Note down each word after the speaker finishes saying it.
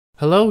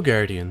Hello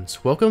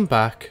Guardians, welcome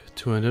back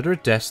to another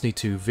Destiny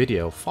 2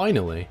 video.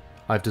 Finally,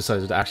 I've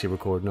decided to actually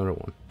record another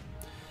one.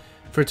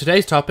 For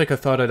today's topic, I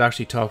thought I'd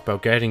actually talk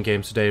about Guardian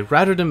games today,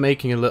 rather than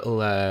making a little,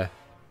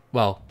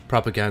 well,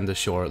 propaganda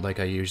short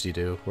like I usually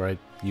do, where I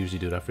usually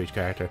do that for each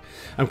character.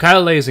 I'm kind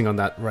of lazing on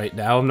that right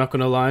now, I'm not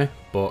gonna lie,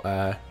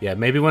 but yeah,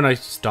 maybe when I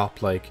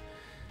stop, like,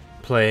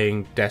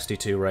 playing Destiny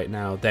 2 right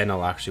now, then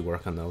I'll actually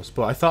work on those.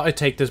 But I thought I'd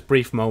take this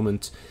brief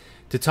moment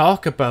to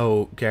talk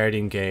about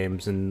Guardian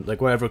games, and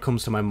like whatever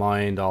comes to my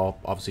mind, I'll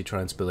obviously try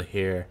and spill it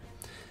here.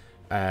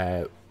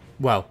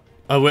 Well,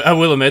 I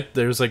will admit,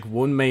 there's like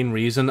one main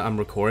reason I'm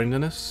recording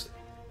this.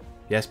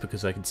 Yes,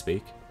 because I can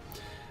speak.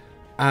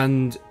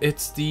 And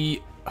it's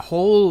the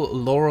whole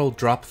Laurel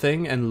drop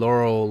thing and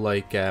Laurel,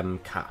 like,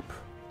 cap.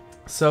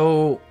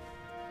 So,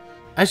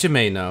 as you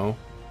may know,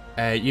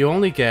 you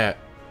only get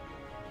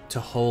to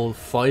hold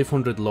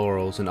 500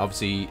 Laurels and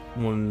obviously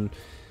one,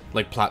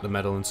 like, platinum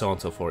medal and so on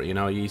and so forth, you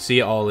know? You see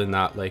it all in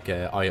that, like,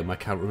 item, I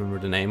can't remember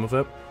the name of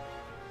it.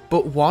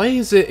 But why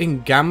is it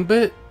in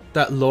Gambit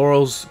that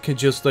Laurels can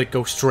just, like,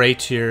 go straight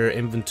to your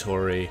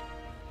inventory,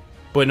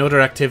 but in other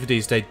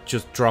activities they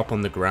just drop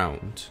on the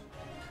ground?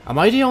 Am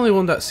I the only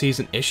one that sees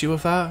an issue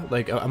with that?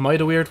 Like, am I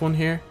the weird one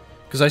here?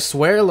 Because I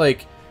swear,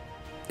 like,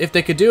 if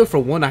they could do it for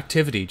one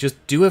activity,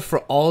 just do it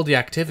for all the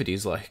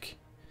activities, like.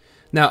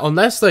 Now,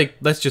 unless, like,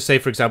 let's just say,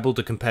 for example,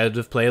 the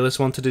competitive playlist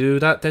wanted to do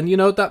that, then, you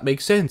know, that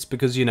makes sense,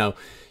 because, you know,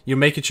 you're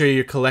making sure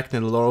you're collecting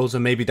the laurels,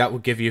 and maybe that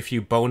would give you a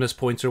few bonus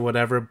points or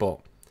whatever,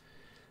 but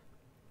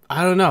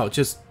I don't know,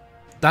 just,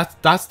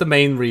 that's the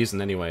main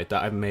reason, anyway,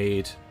 that I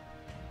made,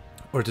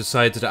 or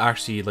decided to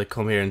actually, like,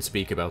 come here and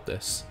speak about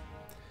this.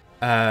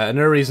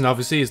 Another reason,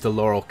 obviously, is the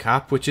laurel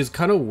cap, which is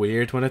kind of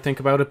weird when I think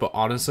about it, but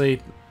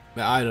honestly,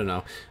 I don't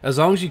know. As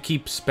long as you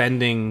keep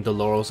spending the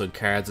laurels on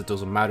cards, it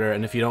doesn't matter.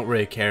 And if you don't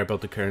really care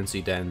about the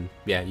currency, then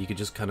yeah, you could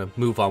just kind of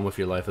move on with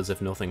your life as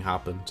if nothing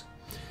happened.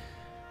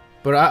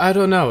 But I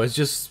don't know. It's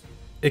just,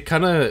 it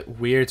kind of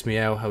weirds me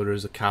out how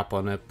there's a cap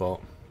on it, but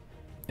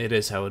it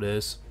is how it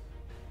is.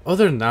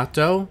 Other than that,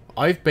 though,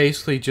 I've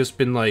basically just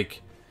been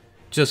like,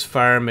 just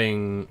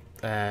farming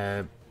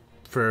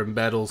for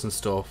medals and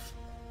stuff.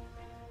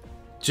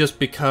 Just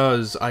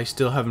because I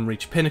still haven't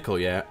reached Pinnacle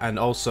yet, and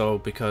also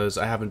because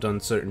I haven't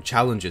done certain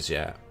challenges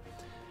yet.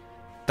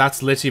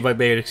 That's literally my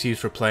main excuse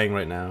for playing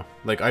right now.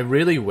 Like, I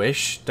really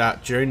wish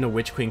that during the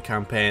Witch Queen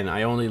campaign,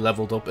 I only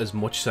leveled up as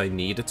much as I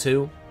needed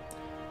to,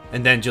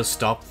 and then just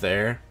stopped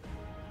there.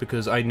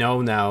 Because I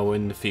know now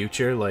in the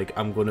future, like,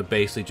 I'm gonna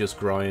basically just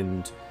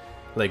grind,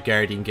 like,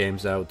 Guardian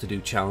games out to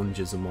do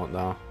challenges and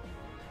whatnot.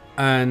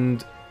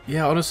 And,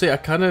 yeah, honestly, I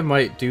kind of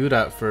might do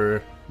that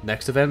for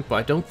next event, but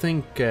I don't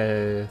think,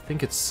 I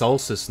think it's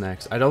Solstice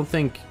next. I don't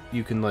think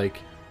you can,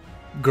 like,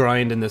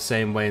 grind in the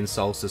same way in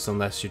Solstice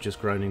unless you're just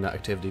grinding that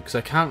activity, because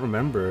I can't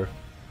remember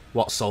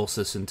what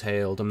Solstice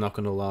entailed, I'm not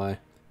gonna lie.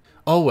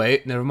 Oh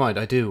wait, never mind,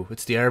 I do.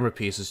 It's the armor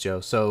pieces,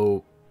 Joe.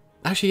 So,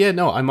 actually, yeah,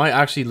 no, I might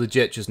actually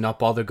legit just not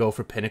bother go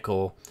for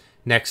Pinnacle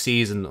next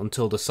season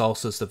until the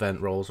Solstice event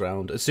rolls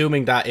around,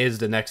 assuming that is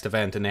the next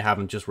event and they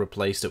haven't just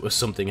replaced it with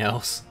something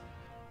else.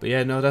 But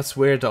yeah, no, that's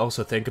weird to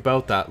also think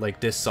about that. Like,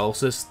 this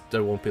Solstice,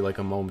 there won't be, like,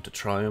 a moment of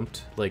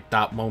triumph. Like,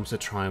 that moment of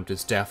triumph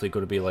is definitely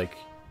going to be, like,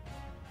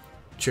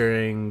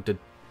 during the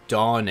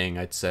dawning,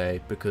 I'd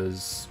say.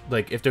 Because,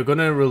 like, if they're going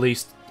to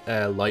release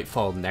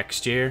Lightfall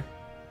next year,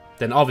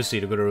 then obviously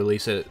they're going to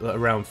release it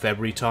around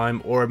February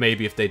time. Or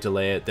maybe if they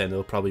delay it, then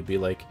it'll probably be,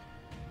 like,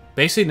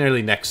 basically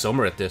nearly next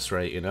summer at this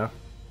rate, you know?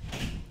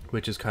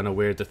 Which is kind of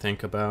weird to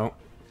think about.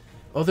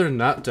 Other than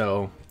that,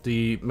 though,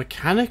 the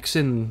mechanics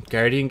in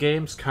Guardian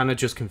games kind of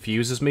just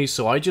confuses me,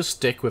 so I just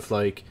stick with,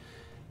 like,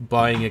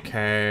 buying a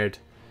card,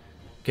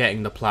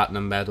 getting the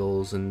platinum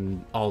medals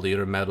and all the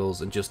other medals,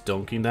 and just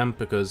dunking them,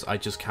 because I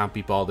just can't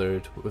be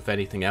bothered with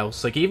anything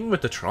else. Like, even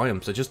with the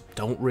triumphs, I just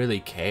don't really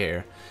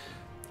care.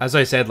 As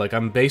I said, like,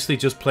 I'm basically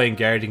just playing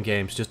Guardian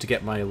games just to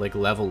get my, like,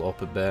 level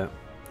up a bit.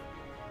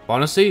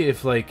 Honestly,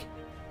 if, like,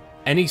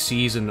 any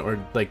season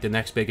or, like, the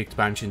next big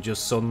expansion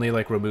just suddenly,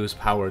 like, removes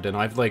power, then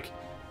I've, like,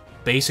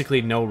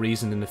 basically no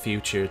reason in the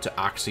future to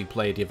actually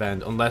play the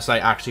event unless I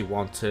actually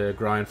want to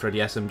grind for the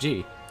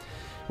SMG.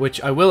 Which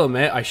I will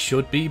admit I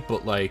should be,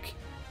 but like,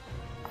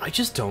 I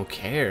just don't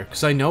care.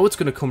 Because I know it's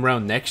going to come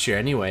around next year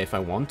anyway if I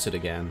want it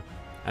again.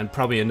 And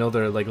probably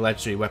another, like,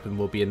 legendary weapon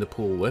will be in the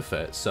pool with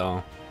it,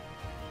 so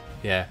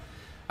yeah.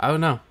 I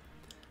don't know.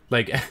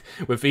 Like,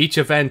 with each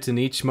event and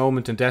each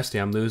moment in Destiny,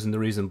 I'm losing the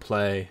reason to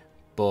play.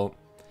 But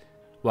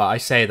well, I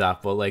say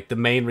that, but, like, the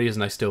main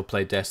reason I still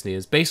play Destiny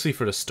is basically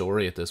for the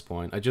story at this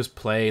point. I just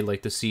play,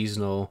 like, the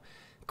seasonal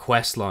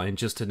quest line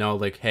just to know,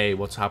 like, hey,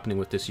 what's happening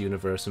with this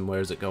universe and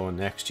where's it going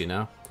next, you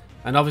know?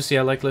 And obviously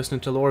I like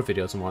listening to lore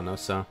videos and whatnot,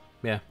 so,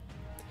 yeah.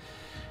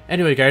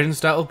 Anyway,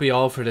 Guardians, that'll be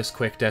all for this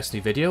quick Destiny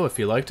video. If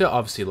you liked it,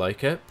 obviously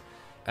like it.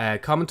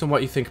 Comment on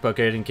what you think about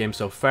Guardian games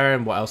so far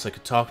and what else I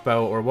could talk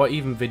about, or what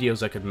even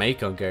videos I could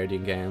make on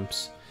Guardian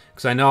games.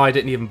 Because I know I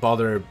didn't even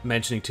bother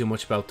mentioning too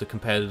much about the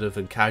competitive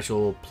and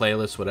casual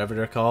playlists, whatever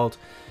they're called.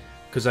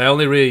 Because I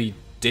only really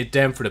did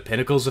them for the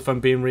pinnacles, if I'm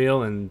being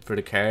real, and for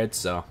the cards,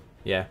 so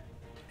yeah.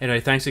 Anyway,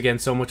 thanks again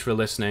so much for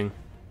listening,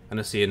 and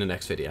I'll see you in the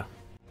next video.